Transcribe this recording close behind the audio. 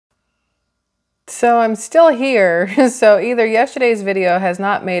So I'm still here. So either yesterday's video has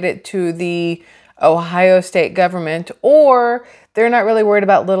not made it to the Ohio state government, or they're not really worried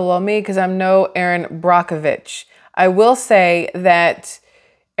about little old me because I'm no Aaron Brockovich. I will say that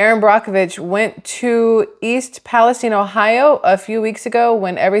Aaron Brockovich went to East Palestine, Ohio a few weeks ago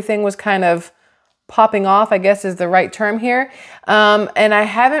when everything was kind of popping off, I guess is the right term here. And I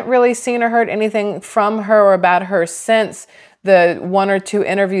haven't really seen or heard anything from her or about her since the 1 or 2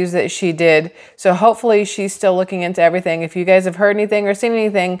 interviews that she did. So hopefully she's still looking into everything. If you guys have heard anything or seen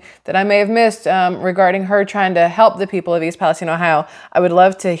anything that I may have missed regarding her trying to help the people of East Palestine, Ohio, I would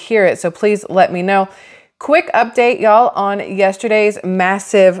love to hear it. So please let me know. Quick update, y'all, on yesterday's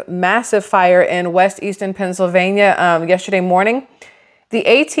massive fire in West Easton, Pennsylvania yesterday morning. The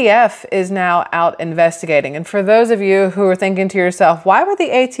ATF is now out investigating. And for those of you who are thinking to yourself, why would the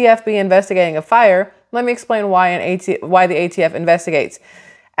ATF be investigating a fire? Let me explain why the ATF investigates.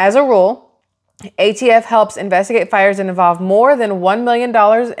 As a rule, ATF helps investigate fires that involve more than $1 million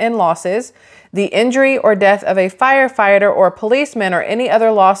in losses, the injury or death of a firefighter or policeman, or any other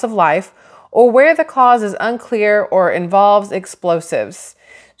loss of life, or where the cause is unclear or involves explosives.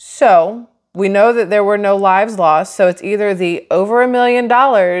 So we know that there were no lives lost, so it's either the over $1 million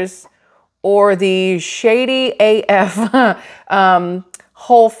or the shady AF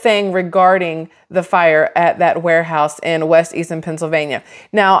whole thing regarding the fire at that warehouse in West Easton, Pennsylvania.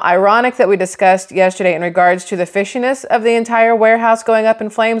 Now, ironic that we discussed yesterday in regards to the fishiness of the entire warehouse going up in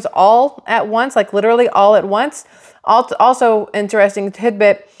flames all at once, like literally all at once. Also interesting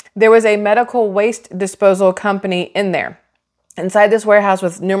tidbit, there was a medical waste disposal company in there. Inside this warehouse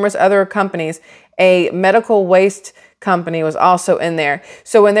with numerous other companies, a medical waste company was also in there.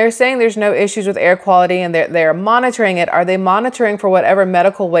 So when they're saying there's no issues with air quality and they're monitoring it, are they monitoring for whatever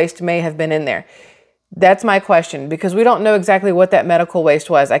medical waste may have been in there? That's my question, because we don't know exactly what that medical waste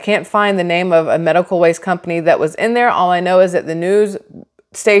was. I can't find the name of a medical waste company that was in there. All I know is that the news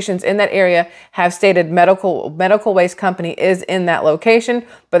stations in that area have stated medical waste company is in that location,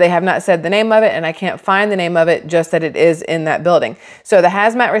 but they have not said the name of it, and I can't find the name of it, just that it is in that building. So the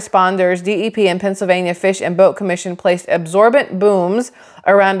hazmat responders, DEP, and Pennsylvania Fish and Boat Commission placed absorbent booms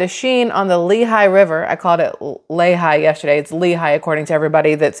around a sheen on the Lehigh River. I called it Lehigh yesterday. It's Lehigh according to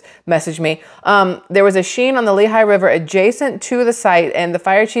everybody that's messaged me. There was a sheen on the Lehigh River adjacent to the site, and the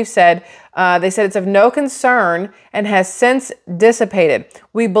fire chief said, they said it's of no concern and has since dissipated.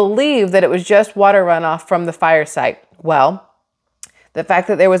 We believe that it was just water runoff from the fire site. Well, the fact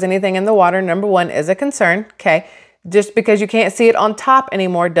that there was anything in the water, number one, is a concern, okay? Just because you can't see it on top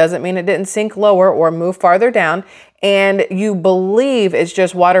anymore doesn't mean it didn't sink lower or move farther down. And you believe it's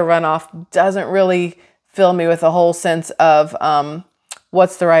just water runoff doesn't really fill me with a whole sense of,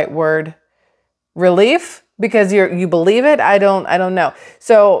 what's the right word? Relief? Because you believe it? I don't know.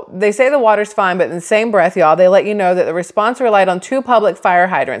 So they say the water's fine, but in the same breath, y'all, they let you know that the response relied on 2 public fire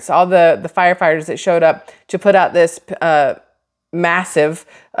hydrants. All the firefighters that showed up to put out this massive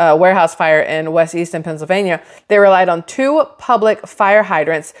warehouse fire in West Easton, Pennsylvania, they relied on 2 public fire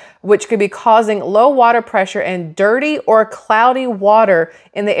hydrants, which could be causing low water pressure and dirty or cloudy water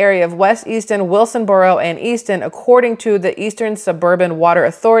in the area of West Easton, Wilsonboro, and Easton, according to the Eastern Suburban Water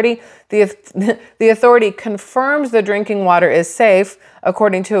Authority. The authority confirms the drinking water is safe,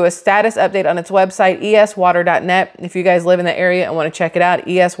 according to a status update on its website, eswater.net. If you guys live in the area and want to check it out,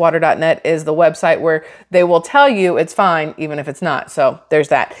 eswater.net is the website where they will tell you it's fine, even if it's not. So there's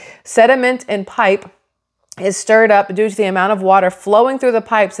that. Sediment in pipe is stirred up due to the amount of water flowing through the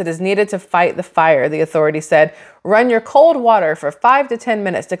pipes that is needed to fight the fire, the authority said. Run your cold water for 5 to 10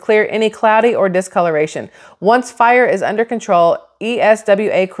 minutes to clear any cloudy or discoloration. Once fire is under control,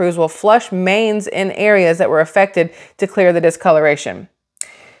 ESWA crews will flush mains in areas that were affected to clear the discoloration.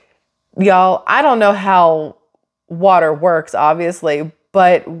 Y'all, I don't know how water works, obviously,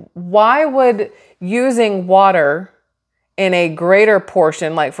 but why would using water in a greater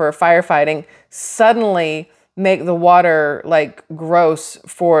portion, like for firefighting, suddenly make the water like gross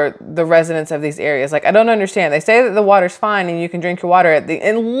for the residents of these areas? Like, I don't understand. They say that the water's fine and you can drink your water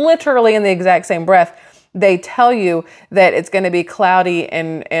and literally in the exact same breath, they tell you that it's going to be cloudy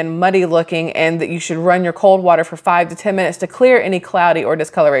and muddy looking and that you should run your cold water for 5 to 10 minutes to clear any cloudy or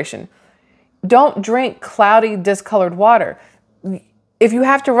discoloration. Don't drink cloudy, discolored water. If you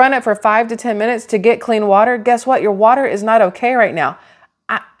have to run it for 5 to 10 minutes to get clean water, guess what? Your water is not okay right now.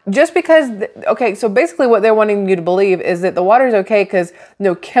 Just because, okay, so basically what they're wanting you to believe is that the water is okay because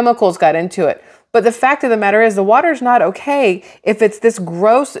no chemicals got into it. But the fact of the matter is the water's not okay if it's this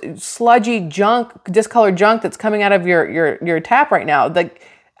gross, sludgy junk, discolored junk that's coming out of your tap right now. Like,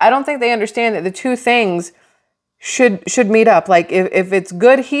 I don't think they understand that the two things should meet up. Like if it's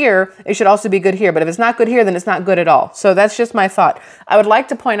good here, it should also be good here. But if it's not good here, then it's not good at all. So that's just my thought. I would like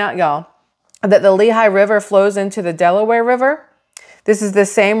to point out, y'all, that the Lehigh River flows into the Delaware River. This is the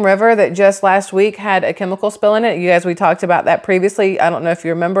same river that just last week had a chemical spill in it. You guys, we talked about that previously. I don't know if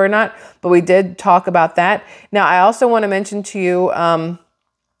you remember or not, but we did talk about that. Now, I also want to mention to you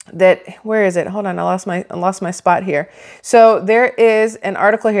that, where is it? Hold on, I lost my spot here. So there is an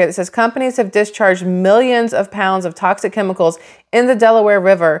article here that says companies have discharged millions of pounds of toxic chemicals in the Delaware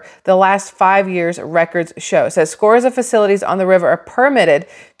River the last 5 years, records show. It says scores of facilities on the river are permitted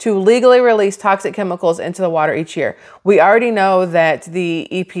to legally release toxic chemicals into the water each year. We already know that the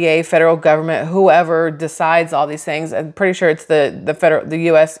EPA, federal government, whoever decides all these things, I'm pretty sure it's the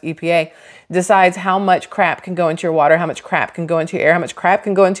US EPA, decides how much crap can go into your water, how much crap can go into your air, how much crap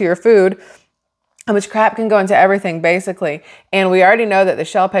can go into your food, how much crap can go into everything, basically. And we already know that the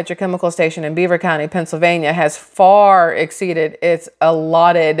Shell Petrochemical Station in Beaver County, Pennsylvania, has far exceeded its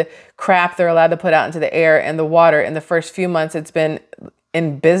allotted crap they're allowed to put out into the air and the water. In the first few months, it's been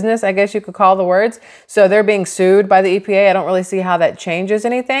in business, I guess you could call the words. So they're being sued by the EPA. I don't really see how that changes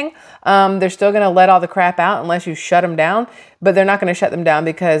anything. They're still going to let all the crap out unless you shut them down, but they're not going to shut them down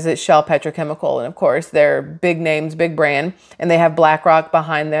because it's Shell Petrochemical. And of course, they're big names, big brand, and they have BlackRock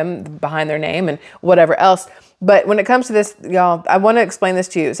behind them, behind their name and whatever else. But when it comes to this, y'all, I want to explain this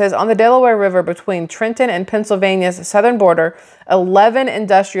to you. It says on the Delaware River between Trenton and Pennsylvania's southern border, 11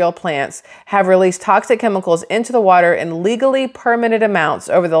 industrial plants have released toxic chemicals into the water in legally permitted amounts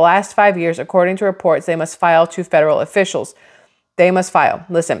over the last 5 years, according to reports they must file to federal officials. They must file.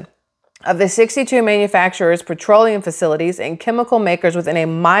 Listen. Of the 62 manufacturers, petroleum facilities, and chemical makers within a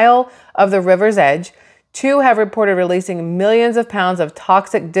mile of the river's edge, 2 have reported releasing millions of pounds of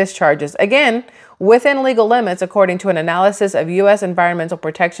toxic discharges, again, within legal limits, according to an analysis of U.S. Environmental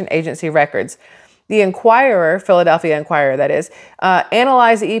Protection Agency records. The Inquirer, Philadelphia Inquirer, that is,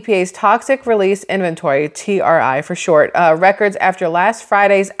 analyzed the EPA's Toxic Release Inventory, TRI for short, records after last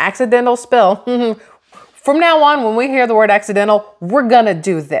Friday's accidental spill. From now on, when we hear the word accidental, we're going to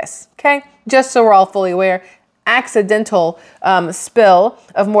do this, okay? Just so we're all fully aware. Accidental spill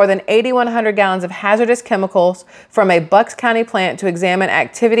of more than 8,100 gallons of hazardous chemicals from a Bucks County plant to examine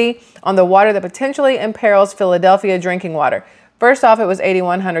activity on the water that potentially imperils Philadelphia drinking water. First off, it was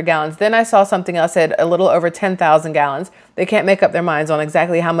 8,100 gallons. Then I saw something else said a little over 10,000 gallons. They can't make up their minds on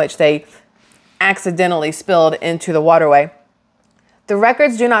exactly how much they accidentally spilled into the waterway. The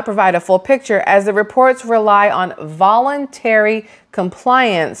records do not provide a full picture as the reports rely on voluntary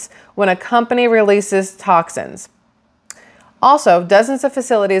compliance when a company releases toxins. Also, dozens of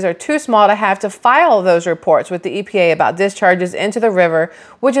facilities are too small to have to file those reports with the EPA about discharges into the river,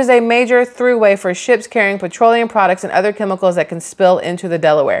 which is a major throughway for ships carrying petroleum products and other chemicals that can spill into the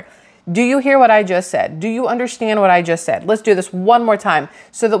Delaware. Do you hear what I just said? Do you understand what I just said? Let's do this one more time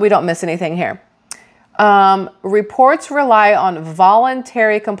so that we don't miss anything here. Reports rely on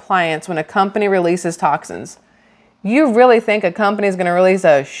voluntary compliance when a company releases toxins. You really think a company is going to release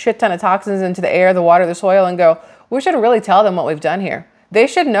a shit ton of toxins into the air, the water, the soil, and go, we should really tell them what we've done here. They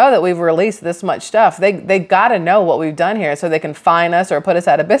should know that we've released this much stuff. They got to know what we've done here so they can fine us or put us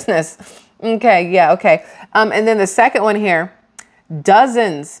out of business. Okay, yeah, okay. And then the second one here,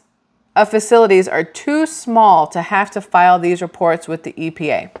 dozens of facilities are too small to have to file these reports with the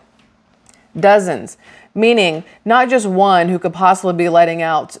EPA. Dozens, meaning not just one who could possibly be letting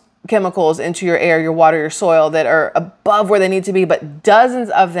out chemicals into your air, your water, your soil that are above where they need to be, but dozens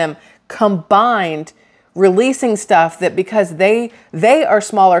of them combined releasing stuff that because they are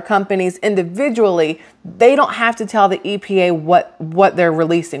smaller companies individually, they don't have to tell the EPA what they're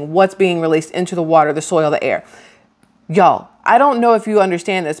releasing, what's being released into the water, the soil, the air. Y'all, I don't know if you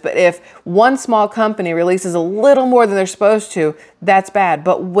understand this, but if one small company releases a little more than they're supposed to, that's bad.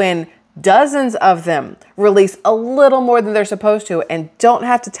 But when dozens of them release a little more than they're supposed to and don't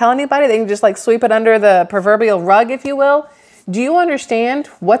have to tell anybody, they can just like sweep it under the proverbial rug, if you will. Do you understand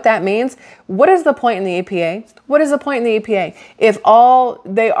what that means? What is the point in the EPA? What is the point in the EPA? If all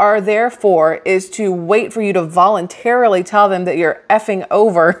they are there for is to wait for you to voluntarily tell them that you're effing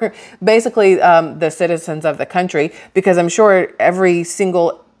over basically the citizens of the country, because I'm sure every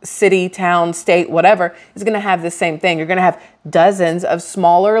single city, town, state, whatever, is going to have the same thing. You're going to have dozens of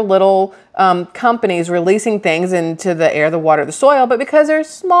smaller little companies releasing things into the air, the water, the soil, but because they're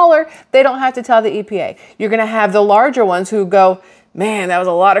smaller, they don't have to tell the EPA. You're going to have the larger ones who go, man, that was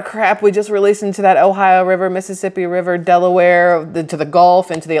a lot of crap we just released into that Ohio River, Mississippi River, Delaware, into the Gulf,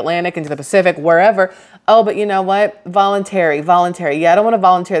 into the Atlantic, into the Pacific, wherever. Oh, but you know what? Voluntary. Yeah, I don't want to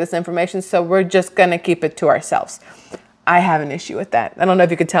volunteer this information, so we're just going to keep it to ourselves. I have an issue with that. I don't know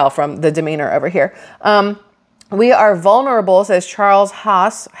if you could tell from the demeanor over here. We are vulnerable, says Charles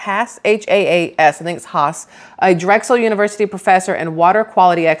Haas, H-A-A-S, I think it's Haas, a Drexel University professor and water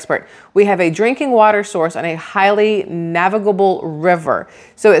quality expert. We have a drinking water source on a highly navigable river.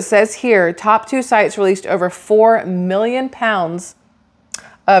 So it says here, top 2 sites released over 4 million pounds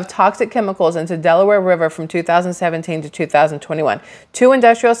of toxic chemicals into Delaware River from 2017 to 2021. 2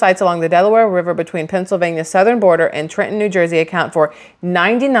 industrial sites along the Delaware River between Pennsylvania's southern border and Trenton, New Jersey account for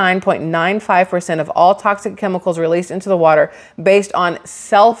 99.95% of all toxic chemicals released into the water based on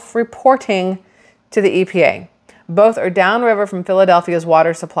self-reporting to the EPA. Both are downriver from Philadelphia's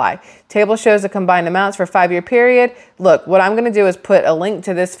water supply. Table shows the combined amounts for a 5-year period. Look, what I'm going to do is put a link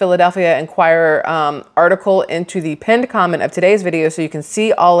to this Philadelphia Inquirer article into the pinned comment of today's video so you can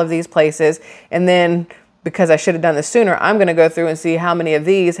see all of these places. And then, because I should have done this sooner, I'm going to go through and see how many of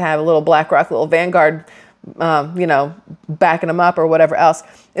these have a little BlackRock, little Vanguard, you know, backing them up or whatever else.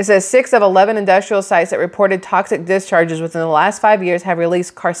 It says 6 of 11 industrial sites that reported toxic discharges within the last 5 years have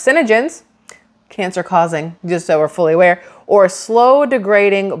released carcinogens, cancer-causing, just so we're fully aware, or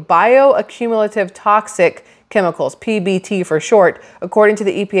slow-degrading bioaccumulative toxic chemicals, PBT for short, according to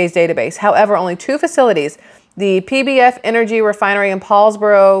the EPA's database. However, only 2 facilities, the PBF Energy Refinery in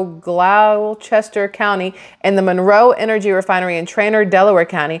Paulsboro, Gloucester County, and the Monroe Energy Refinery in Traynor, Delaware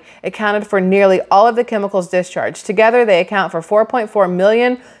County, accounted for nearly all of the chemicals discharged. Together, they account for 4.4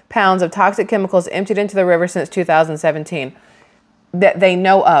 million pounds of toxic chemicals emptied into the river since 2017 that they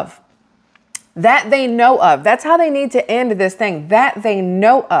know of. That they know of. That's how they need to end this thing. That they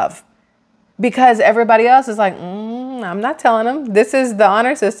know of. Because everybody else is like, I'm not telling them. This is the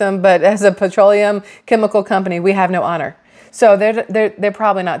honor system, but as a petroleum chemical company, we have no honor. So they're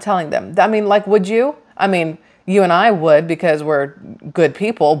probably not telling them. I mean, like, would you? I mean, you and I would because we're good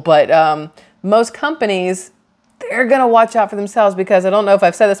people, but most companies, they're going to watch out for themselves because I don't know if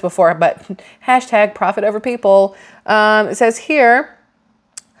I've said this before, but hashtag profit over people. It says here,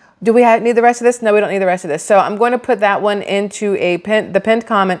 do we need the rest of this? No, we don't need the rest of this. So I'm going to put that one into the pinned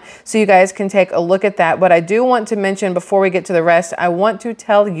comment so you guys can take a look at that. But I do want to mention before we get to the rest, I want to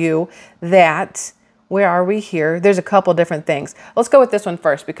tell you that, where are we here? There's a couple different things. Let's go with this one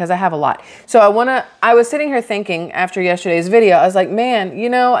first because I have a lot. So I was sitting here thinking after yesterday's video, I was like, man, you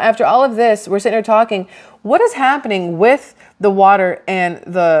know, after all of this, we're sitting here talking, what is happening with the water and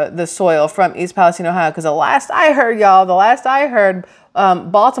the soil from East Palestine, Ohio? Because the last I heard, y'all,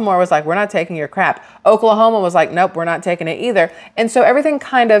 Baltimore was like, we're not taking your crap. Oklahoma was like, nope, we're not taking it either. And so everything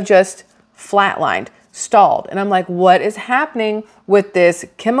kind of just flatlined, stalled. And I'm like, what is happening with this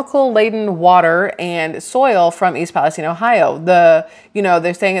chemical laden water and soil from East Palestine, Ohio?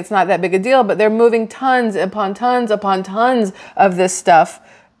 They're saying it's not that big a deal, but they're moving tons upon tons upon tons of this stuff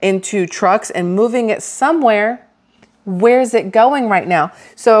into trucks and moving it somewhere. Where's it going right now?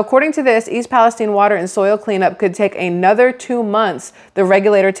 So according to this, East Palestine water and soil cleanup could take another 2 months, the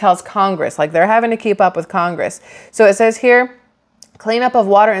regulator tells Congress. Like, they're having to keep up with Congress. So it says here, cleanup of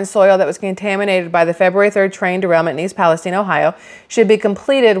water and soil that was contaminated by the February 3rd train derailment in East Palestine, Ohio, should be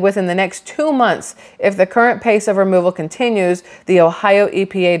completed within the next 2 months if the current pace of removal continues, the Ohio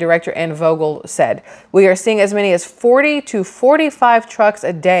EPA Director Ann Vogel said. We are seeing as many as 40 to 45 trucks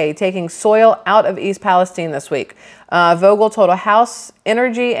a day taking soil out of East Palestine this week. Vogel told a House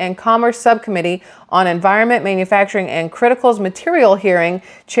Energy and Commerce Subcommittee on Environment, Manufacturing, and Criticals Material hearing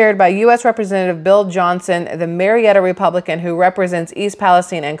chaired by U.S. Representative Bill Johnson, the Marietta Republican who represents East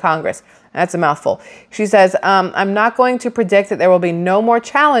Palestine in Congress. That's a mouthful. She says, I'm not going to predict that there will be no more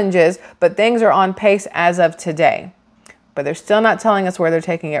challenges, but things are on pace as of today. But they're still not telling us where they're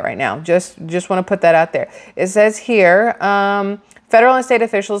taking it right now. Just want to put that out there. It says here, federal and state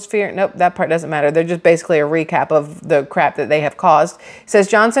officials fear, nope, that part doesn't matter. They're just basically a recap of the crap that they have caused. It says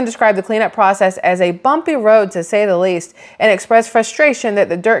Johnson described the cleanup process as a bumpy road, to say the least, and expressed frustration that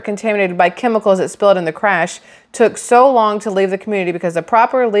the dirt contaminated by chemicals that spilled in the crash took so long to leave the community because the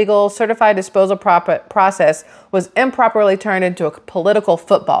proper legal certified disposal process was improperly turned into a political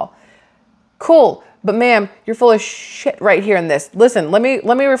football. Cool. But ma'am, you're full of shit right here in this. Listen, let me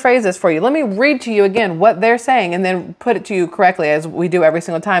rephrase this for you. Let me read to you again what they're saying and then put it to you correctly as we do every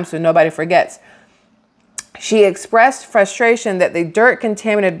single time so nobody forgets. She expressed frustration that the dirt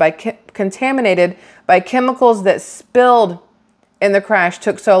contaminated by chemicals that spilled in the crash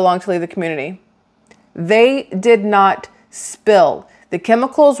took so long to leave the community. They did not spill. The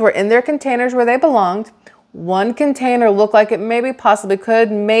chemicals were in their containers where they belonged. One container looked like it maybe possibly could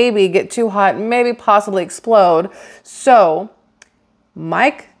maybe get too hot, maybe possibly explode. So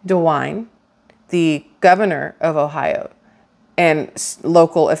Mike DeWine, the governor of Ohio, and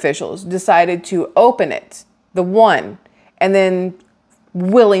local officials decided to open it, the one, and then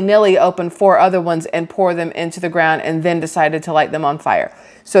willy-nilly opened 4 other ones and pour them into the ground and then decided to light them on fire.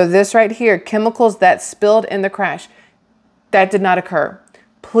 So this right here, chemicals that spilled in the crash, that did not occur.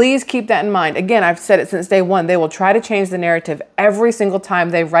 Please keep that in mind. Again, I've said it since day one. They will try to change the narrative every single time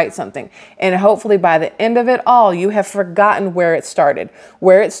they write something. And hopefully by the end of it all, you have forgotten where it started.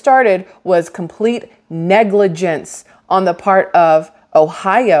 Where it started was complete negligence on the part of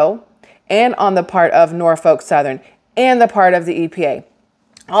Ohio and on the part of Norfolk Southern and the part of the EPA.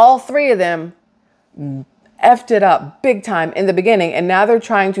 All 3 of them effed it up big time in the beginning. And now they're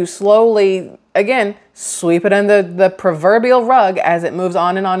trying to slowly, again, sweep it under the proverbial rug as it moves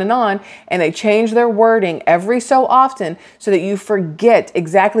on and on and on. And they change their wording every so often so that you forget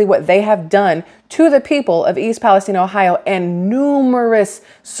exactly what they have done to the people of East Palestine, Ohio, and numerous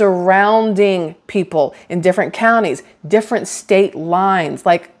surrounding people in different counties, different state lines.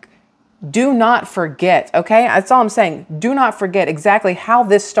 Like, do not forget, okay? That's all I'm saying. Do not forget exactly how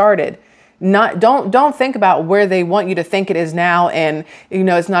this started. Don't think about where they want you to think it is now, and you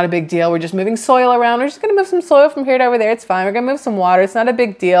know it's not a big deal. We're just moving soil around. We're just gonna move some soil from here to over there. It's fine. We're gonna move some water. It's not a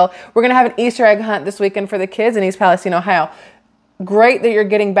big deal. We're gonna have an Easter egg hunt this weekend for the kids in East Palestine, Ohio. Great that you're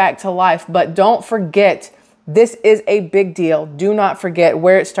getting back to life, but don't forget this is a big deal. Do not forget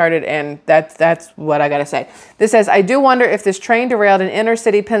where it started, and that's what I gotta say. This says, I do wonder if this train derailed in inner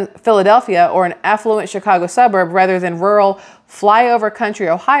city Philadelphia or an affluent Chicago suburb rather than rural flyover country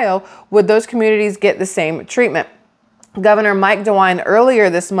Ohio, would those communities get the same treatment? Governor Mike DeWine earlier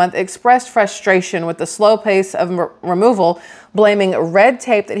this month expressed frustration with the slow pace of removal, blaming red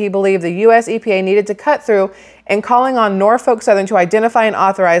tape that he believed the U.S. EPA needed to cut through, and calling on Norfolk Southern to identify and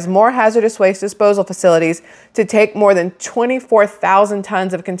authorize more hazardous waste disposal facilities to take more than 24,000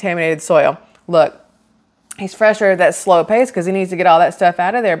 tons of contaminated soil. Look, he's frustrated at that slow pace because he needs to get all that stuff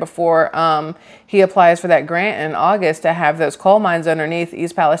out of there before he applies for that grant in August to have those coal mines underneath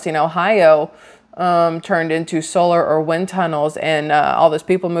East Palestine, Ohio, turned into solar or wind tunnels, and all those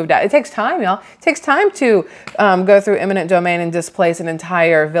people moved out. It takes time, y'all. It takes time to go through eminent domain and displace an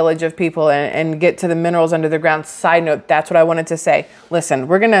entire village of people and get to the minerals under the ground. Side note, that's what I wanted to say. Listen,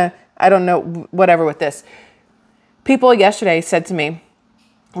 we're gonna, I don't know, whatever with this. People yesterday said to me,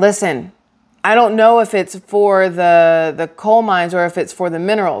 listen, I don't know if it's for the coal mines or if it's for the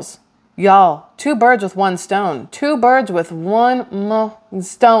minerals. Y'all, 2 birds with 1 stone. 2 birds with 1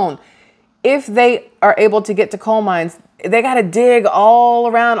 stone. If they are able to get to coal mines, they got to dig all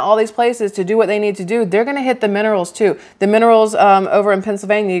around all these places to do what they need to do. They're going to hit the minerals too. The minerals over in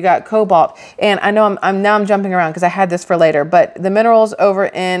Pennsylvania, you got cobalt. And I know I'm jumping around because I had this for later, but the minerals over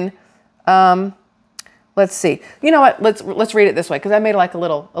in, let's see. You know what? Let's read it this way because I made like a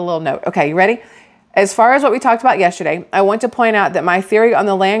little note. Okay, you ready? As far as what we talked about yesterday, I want to point out that my theory on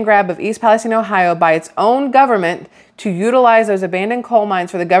the land grab of East Palestine, Ohio by its own government to utilize those abandoned coal mines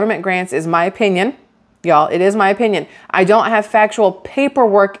for the government grants is my opinion. Y'all, it is my opinion. I don't have factual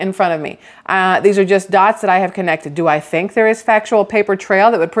paperwork in front of me. These are just dots that I have connected. Do I think there is factual paper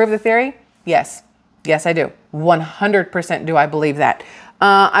trail that would prove the theory? Yes. Yes, I do. 100% do I believe that.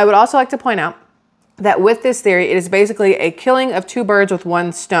 I would also like to point out that with this theory, it is basically a killing of 2 birds with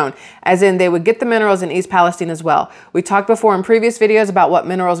 1 stone, as in they would get the minerals in East Palestine as well. We talked before in previous videos about what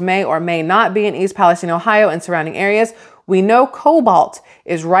minerals may or may not be in East Palestine, Ohio and surrounding areas. We know cobalt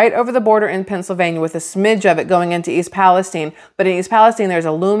is right over the border in Pennsylvania with a smidge of it going into East Palestine. But in East Palestine, there's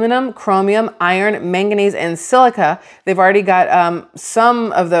aluminum, chromium, iron, manganese, and silica. They've already got,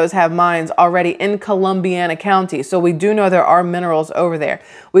 some of those have mines already in Columbiana County. So we do know there are minerals over there.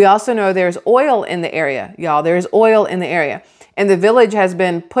 We also know there's oil in the area, y'all. There's oil in the area. And the village has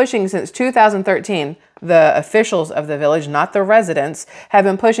been pushing since 2013. The officials of the village, not the residents, have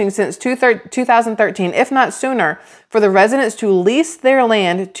been pushing since 2013, if not sooner, for the residents to lease their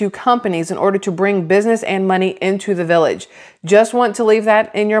land to companies in order to bring business and money into the village. Just want to leave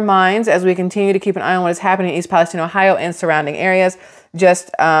that in your minds as we continue to keep an eye on what is happening in East Palestine, Ohio and surrounding areas,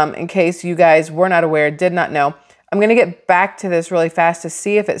 just in case you guys were not aware, did not know. I'm going to get back to this really fast to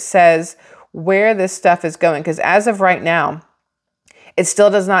see if it says where this stuff is going, because as of right now, it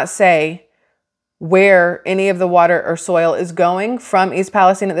still does not say where any of the water or soil is going from East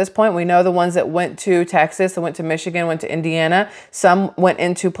Palestine at this point. We know the ones that went to Texas, that went to Michigan, went to Indiana. Some went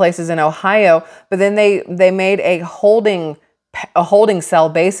into places in Ohio, but then they made a holding cell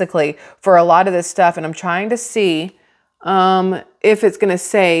basically for a lot of this stuff. And I'm trying to see if it's going to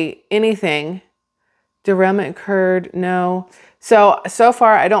say anything. Derailment occurred. No. So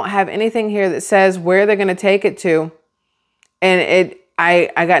far I don't have anything here that says where they're going to take it to. And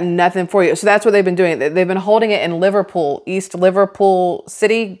I got nothing for you. So that's what they've been doing. They've been holding it in Liverpool, East Liverpool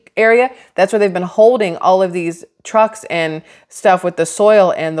City area. That's where they've been holding all of these trucks and stuff with the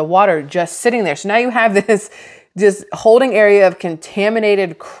soil and the water just sitting there. So now you have this just holding area of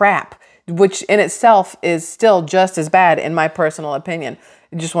contaminated crap, which in itself is still just as bad in my personal opinion.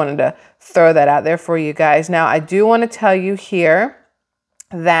 I just wanted to throw that out there for you guys. Now, I do want to tell you here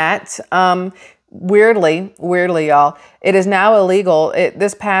that weirdly, y'all, it is now illegal.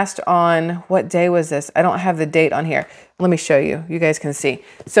 This passed on, what day was this? I don't have the date on here. Let me show you. You guys can see.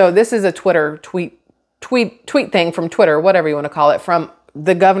 So this is a Twitter tweet thing from Twitter, whatever you want to call it, from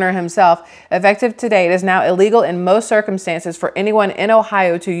the governor himself. Effective today, it is now illegal in most circumstances for anyone in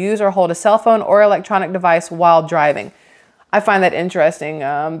Ohio to use or hold a cell phone or electronic device while driving. I find that interesting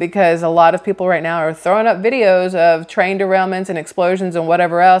because a lot of people right now are throwing up videos of train derailments and explosions and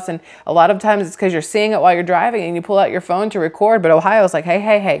whatever else. And a lot of times it's because you're seeing it while you're driving and you pull out your phone to record. But Ohio's like,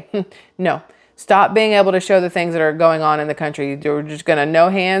 hey, no. Stop being able to show the things that are going on in the country. You're just going to no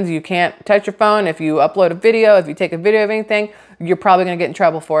hands. You can't touch your phone. If you upload a video, if you take a video of anything, you're probably going to get in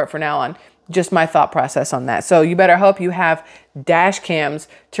trouble for it from now on. Just my thought process on that. So you better hope you have dash cams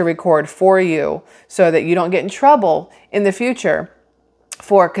to record for you so that you don't get in trouble in the future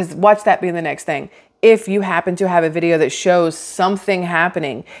because watch that be the next thing. If you happen to have a video that shows something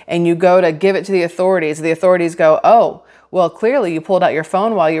happening and you go to give it to the authorities go, oh, well, clearly you pulled out your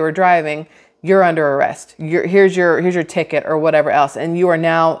phone while you were driving. You're under arrest. Here's your ticket or whatever else. And you are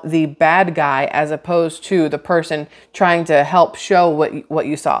now the bad guy as opposed to the person trying to help show what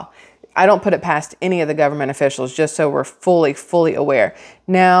you saw. I don't put it past any of the government officials, just so we're fully aware.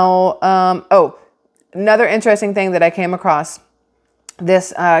 Now, another interesting thing that I came across,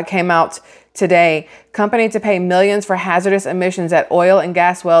 this came out today. Company to pay millions for hazardous emissions at oil and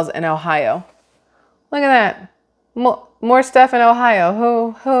gas wells in Ohio. Look at that. More stuff in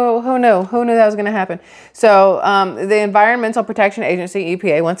Ohio. Who knew? Who knew that was going to happen? So the Environmental Protection Agency,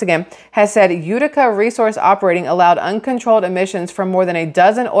 EPA, once again, has said Utica Resource Operating allowed uncontrolled emissions from more than a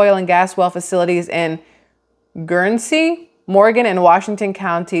dozen oil and gas well facilities in Guernsey, Morgan, and Washington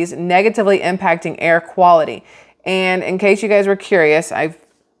counties, negatively impacting air quality. And in case you guys were curious, see if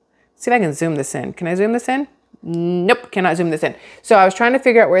I can zoom this in. Can I zoom this in? Nope, cannot zoom this in. So I was trying to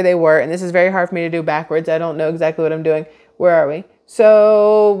figure out where they were, and this is very hard for me to do backwards. I don't know exactly what I'm doing. Where are we?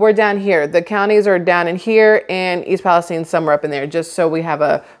 So we're down here. The counties are down in here, and East Palestine somewhere up in there, just so we have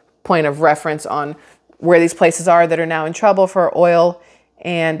a point of reference on where these places are that are now in trouble for oil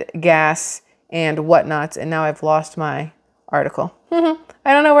and gas and whatnots. And now I've lost my article. I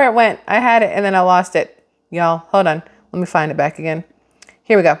don't know where it went. I had it, and then I lost it. Y'all, hold on. Let me find it back again.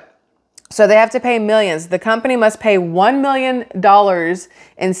 Here we go. So they have to pay millions. The company must pay $1 million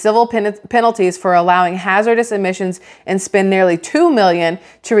in civil penalties for allowing hazardous emissions and spend nearly $2 million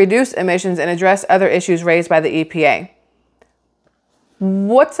to reduce emissions and address other issues raised by the EPA.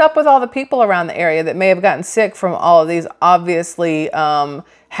 What's up with all the people around the area that may have gotten sick from all of these obviously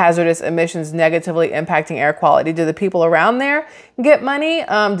hazardous emissions negatively impacting air quality? Do the people around there get money?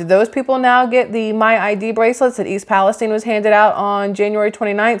 Did those people now get the My ID bracelets that East Palestine was handed out on January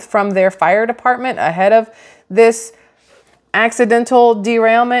 29th from their fire department ahead of this accidental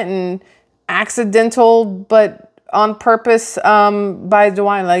derailment and accidental but on purpose by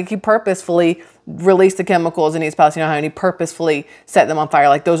DIDN? Like he purposefully released the chemicals in East Palestine, Ohio, and he purposefully set them on fire.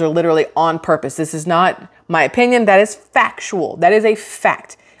 Like those are literally on purpose. This is not my opinion. That is factual. That is a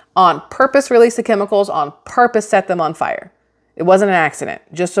fact. On purpose released the chemicals, on purpose set them on fire. It wasn't an accident,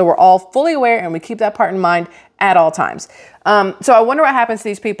 just so we're all fully aware and we keep that part in mind at all times. So I wonder what happens to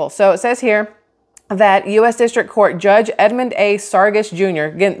these people. So it says here that U.S. District Court Judge Edmund A. Sargis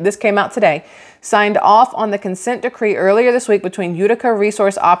Jr., again, this came out today, signed off on the consent decree earlier this week between Utica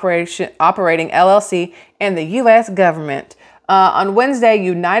Resource Operating LLC and the U.S. government. On Wednesday,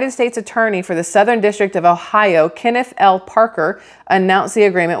 United States Attorney for the Southern District of Ohio, Kenneth L. Parker, announced the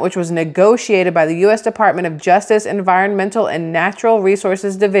agreement, which was negotiated by the U.S. Department of Justice, Environmental and Natural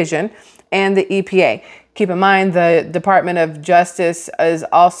Resources Division and the EPA. Keep in mind, the Department of Justice is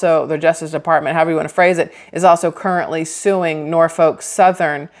also, the Justice Department, however you want to phrase it, is also currently suing Norfolk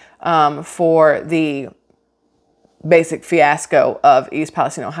Southern for the basic fiasco of East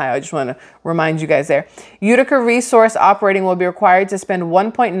Palestine, Ohio. I just want to remind you guys there. Utica Resource Operating will be required to spend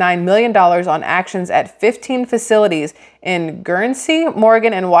 $1.9 million on actions at 15 facilities in Guernsey,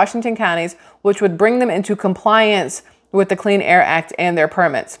 Morgan, and Washington counties, which would bring them into compliance with the Clean Air Act and their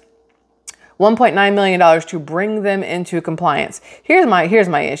permits. $1.9 million to bring them into compliance. Here's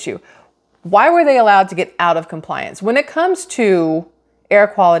my issue. Why were they allowed to get out of compliance? When it comes to air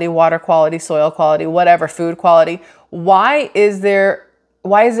quality, water quality, soil quality, whatever, food quality, why is there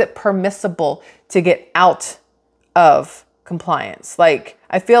why is it permissible to get out of compliance? Like,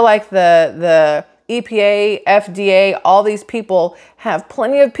 I feel like the EPA, FDA, all these people have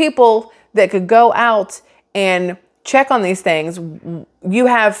plenty of people that could go out and check on these things. You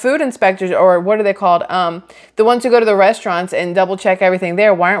have food inspectors, or what are they called? The ones who go to the restaurants and double check everything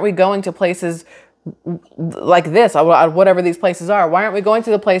there. Why aren't we going to places like this, whatever these places are? Why aren't we going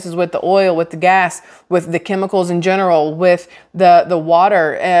to the places with the oil, with the gas, with the chemicals in general, with the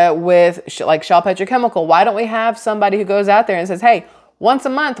water, with like Shell Petrochemical? Why don't we have somebody who goes out there and says, hey, once a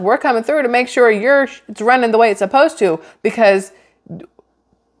month, we're coming through to make sure it's running the way it's supposed to, because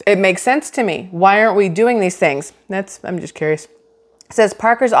it makes sense to me. Why aren't we doing these things? I'm just curious. It says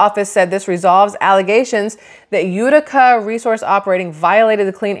Parker's office said this resolves allegations that Utica Resource Operating violated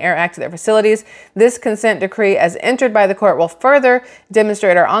the Clean Air Act at their facilities. This consent decree, as entered by the court, will further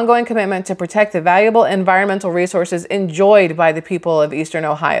demonstrate our ongoing commitment to protect the valuable environmental resources enjoyed by the people of Eastern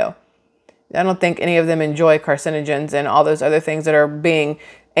Ohio. I don't think any of them enjoy carcinogens and all those other things that are being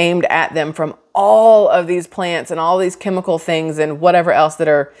aimed at them from all of these plants and all these chemical things and whatever else that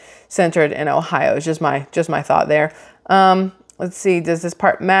are centered in Ohio. It's just my thought there. Let's see, does this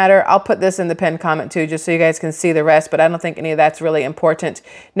part matter? I'll put this in the pinned comment too, just so you guys can see the rest, but I don't think any of that's really important.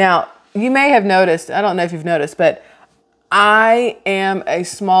 Now, you may have noticed, I don't know if you've noticed, but I am a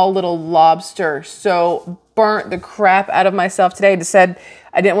small little lobster. So burnt the crap out of myself today. Decided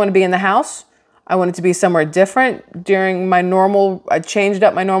I didn't want to be in the house. I wanted to be somewhere different during my I changed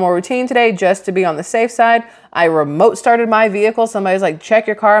up my normal routine today just to be on the safe side. I remote started my vehicle. Somebody's like, check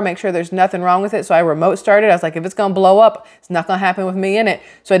your car, make sure there's nothing wrong with it. So I remote started. I was like, if it's going to blow up, it's not going to happen with me in it.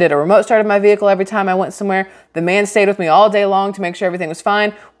 So I did a remote start of my vehicle every time I went somewhere. The man stayed with me all day long to make sure everything was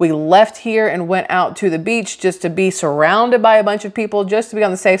fine. We left here and went out to the beach just to be surrounded by a bunch of people, just to be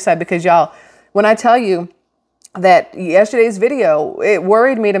on the safe side. Because y'all, when I tell you that yesterday's video, it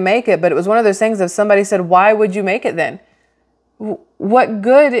worried me to make it, but it was one of those things if somebody said, why would you make it then? What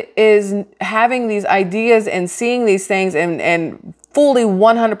good is having these ideas and seeing these things and fully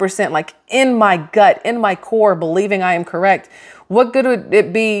 100%, like in my gut, in my core, believing I am correct? What good would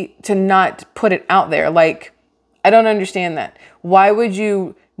it be to not put it out there? Like, I don't understand that. Why would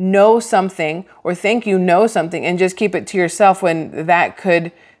you know something or think you know something and just keep it to yourself when that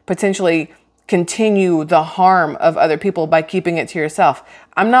could potentially continue the harm of other people by keeping it to yourself?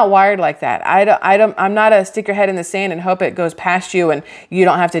 I'm not wired like that. I'm not a stick your head in the sand and hope it goes past you and you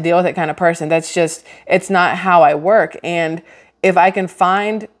don't have to deal with it kind of person. That's just, it's not how I work. And if I can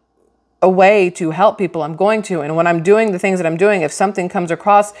find a way to help people, I'm going to. And when I'm doing the things that I'm doing, if something comes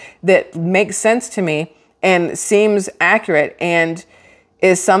across that makes sense to me and seems accurate and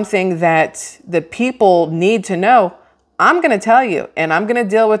is something that the people need to know, I'm going to tell you, and I'm going to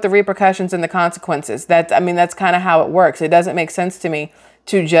deal with the repercussions and the consequences. That's kind of how it works. It doesn't make sense to me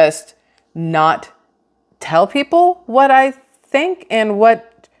to just not tell people what I think and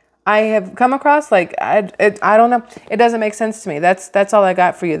what I have come across. Like, I don't know. It doesn't make sense to me. That's all I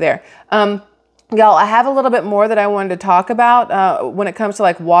got for you there. Y'all, I have a little bit more that I wanted to talk about when it comes to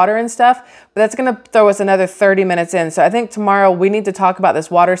like water and stuff, but that's going to throw us another 30 minutes in. So I think tomorrow we need to talk about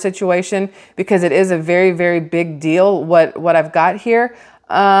this water situation because it is a very, very big deal what I've got here.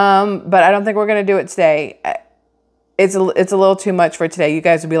 But I don't think we're going to do it today. It's a little too much for today. You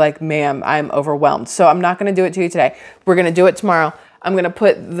guys would be like, ma'am, I'm overwhelmed. So I'm not going to do it to you today. We're going to do it tomorrow. I'm going to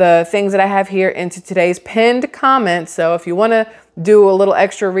put the things that I have here into today's pinned comments. So if you want to do a little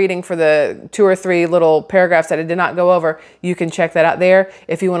extra reading for the 2 or 3 little paragraphs that I did not go over, you can check that out there.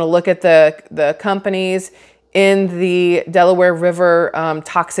 If you want to look at the companies in the Delaware River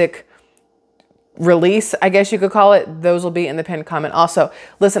toxic release, I guess you could call it, those will be in the pinned comment also.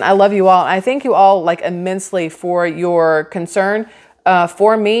 Listen, I love you all. I thank you all like immensely for your concern.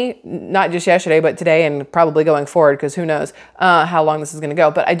 For me, not just yesterday, but today and probably going forward, because who knows how long this is going to go.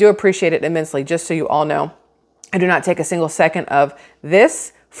 But I do appreciate it immensely, just so you all know. I do not take a single second of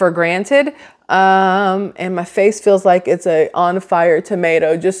this for granted. And my face feels like it's a on fire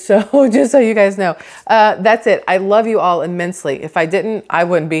tomato, just so you guys know. That's it. I love you all immensely. If I didn't, I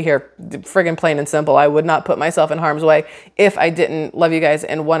wouldn't be here. Friggin' plain and simple. I would not put myself in harm's way if I didn't love you guys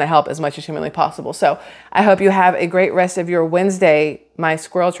and want to help as much as humanly possible. So I hope you have a great rest of your Wednesday, my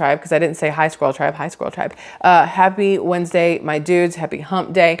Squirrel Tribe, because I didn't say hi Squirrel Tribe. Hi Squirrel Tribe. Happy Wednesday, my dudes. Happy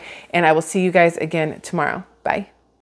hump day. And I will see you guys again tomorrow. Bye.